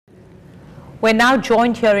We're now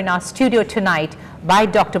joined here in our studio tonight by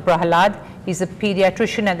Dr. Prahalad. He's a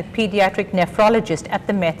pediatrician and a pediatric nephrologist at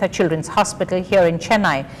the Mehta Childrens Hospital here in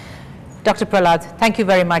Chennai. Dr. Prahalad, thank you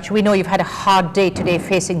very much. We know you've had a hard day today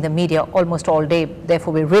facing the media almost all day.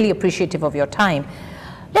 Therefore, we're really appreciative of your time.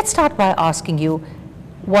 Let's start by asking you,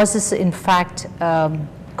 was this in fact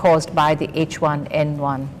caused by the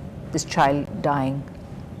H1N1, this child dying?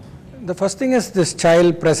 The first thing is this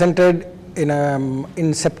child presented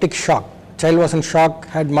in septic shock. Child was in shock,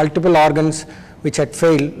 had multiple organs which had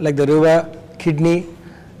failed, like the liver, kidney,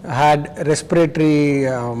 had respiratory,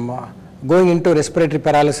 going into respiratory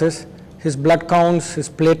paralysis. His blood counts, his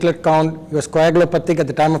platelet count, he was coagulopathic at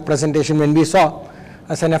the time of presentation. When we saw,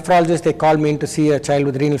 as a nephrologist, they called me in to see a child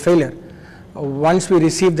with renal failure. Once we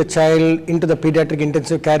received the child into the pediatric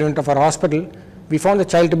intensive care unit of our hospital, we found the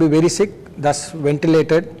child to be very sick, thus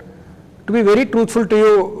ventilated. To be very truthful to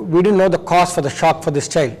you, we didn't know the cause for the shock for this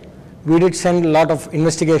child. We did send a lot of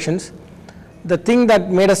investigations. The thing that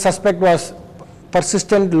made us suspect was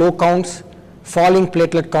persistent low counts, falling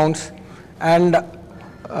platelet counts, and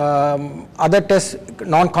other tests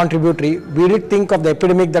non-contributory. We did think of the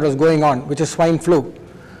epidemic that was going on, which is swine flu,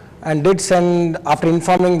 and did send, after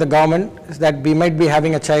informing the government that we might be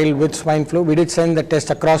having a child with swine flu, we did send the test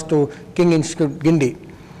across to King Institute, Guindy,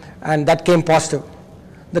 and that came positive.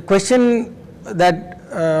 The question that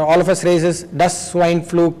all of us raise is, does swine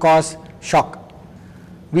flu cause shock?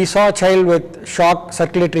 We saw a child with shock,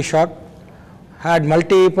 circulatory shock, had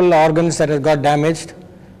multiple organs that had got damaged,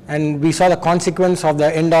 and we saw the consequence of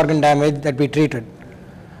the end organ damage that we treated.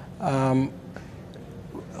 All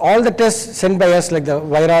the tests sent by us, like the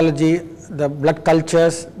virology, the blood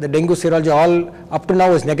cultures, the dengue serology, all up to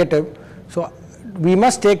now is negative. So we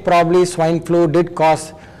must take probably swine flu did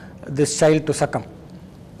cause this child to succumb.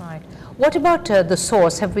 What about the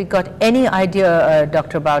source? Have we got any idea,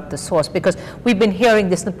 doctor, about the source? Because we've been hearing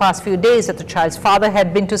this in the past few days that the child's father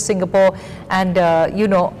had been to Singapore, and you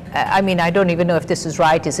know, I mean, I don't even know if this is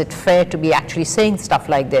right. Is it fair to be actually saying stuff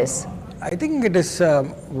like this? I think it is,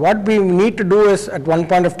 what we need to do is, at one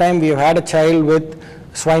point of time, we have had a child with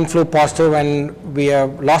swine flu positive and we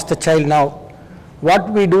have lost the child now. What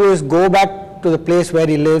we do is go back to the place where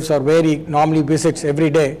he lives or where he normally visits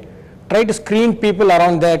every day, try to screen people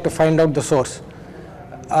around there to find out the source.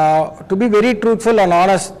 To be very truthful and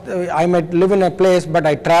honest, I might live in a place, but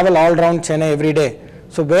I travel all around Chennai every day.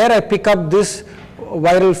 So where I pick up this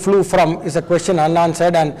viral flu from is a question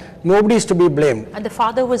unanswered, and nobody is to be blamed. And the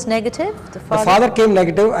father was negative? The father came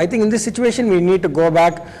negative. I think in this situation we need to go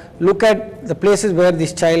back, look at the places where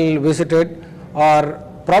this child visited, or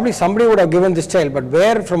probably somebody would have given this child,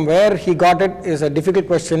 but from where he got it is a difficult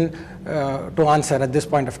question to answer at this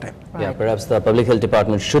point of time. Right. Yeah, perhaps the public health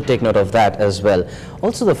department should take note of that as well.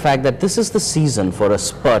 Also the fact that this is the season for a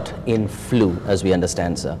spurt in flu, as we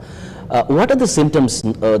understand, sir. What are the symptoms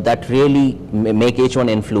that really make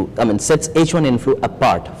H1N flu, sets H1N flu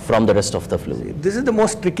apart from the rest of the flu? This is the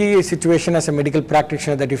most tricky situation as a medical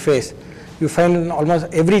practitioner that you face. You find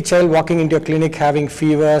almost every child walking into your clinic having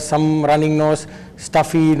fever, some running nose,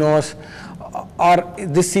 stuffy nose, or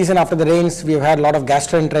this season after the rains we have had a lot of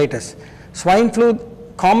gastroenteritis. Swine flu,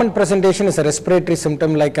 common presentation is a respiratory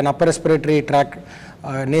symptom like an upper respiratory tract,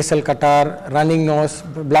 nasal catarrh, running nose,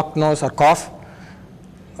 blocked nose, or cough.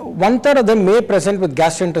 1/3 of them may present with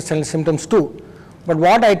gastrointestinal symptoms too. But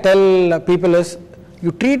what I tell people is,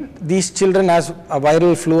 you treat these children as a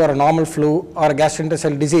viral flu or a normal flu or a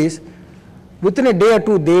gastrointestinal disease. Within a day or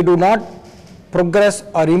two, they do not progress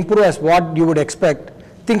or improve as what you would expect.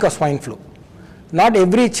 Think of swine flu. Not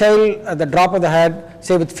every child at the drop of the hat,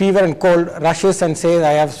 say with fever and cold, rushes and says,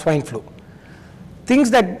 I have swine flu.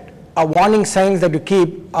 Things that are warning signs that you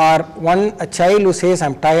keep are, one, a child who says,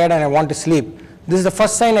 I'm tired and I want to sleep. This is the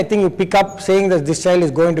first sign I think you pick up, saying that this child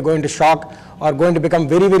is going to go into shock or going to become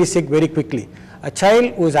very, very sick very quickly. A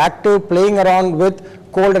child who is active, playing around with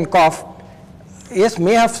cold and cough, yes,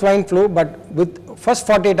 may have swine flu, but with first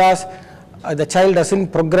 48 hours, the child doesn't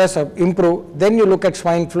progress or improve, then you look at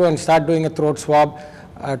swine flu and start doing a throat swab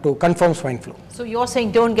to confirm swine flu. So you're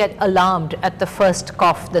saying don't get alarmed at the first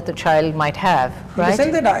cough that the child might have, right? In the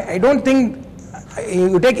sense that I don't think,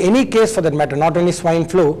 you take any case for that matter, not only swine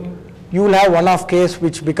flu, you will have one-off case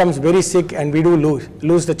which becomes very sick and we do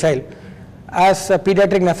lose the child. As a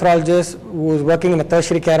pediatric nephrologist who is working in a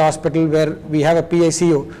tertiary care hospital where we have a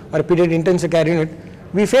PICU or a pediatric intensive care unit,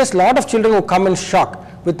 we face a lot of children who come in shock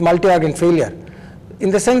with multi-organ failure,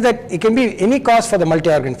 in the sense that it can be any cause for the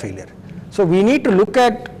multi-organ failure. So we need to look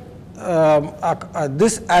at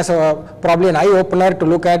this as probably an eye-opener to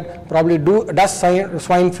look at probably does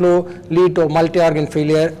swine flu lead to multi-organ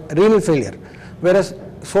failure, renal failure, whereas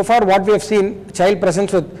so far what we have seen, child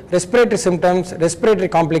presents with respiratory symptoms, respiratory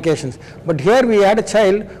complications. But here we had a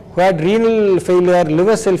child who had renal failure,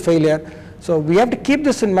 liver cell failure. So we have to keep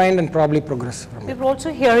this in mind and probably progress from We were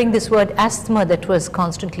also hearing this word asthma that was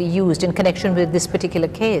constantly used in connection with this particular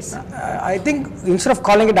case. I think instead of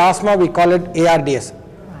calling it asthma, we call it ARDS.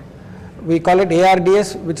 We call it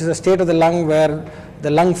ARDS, which is a state of the lung where the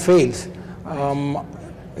lung fails.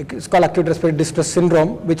 It's called acute respiratory distress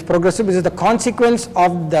syndrome, which progressive is the consequence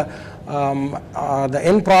of the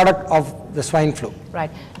end product of the swine flu. Right.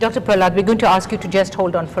 Dr. Prahalad, we're going to ask you to just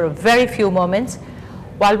hold on for a very few moments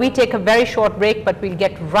while we take a very short break, but we'll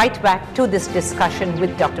get right back to this discussion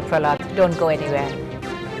with Dr. Prahalad. Don't go anywhere.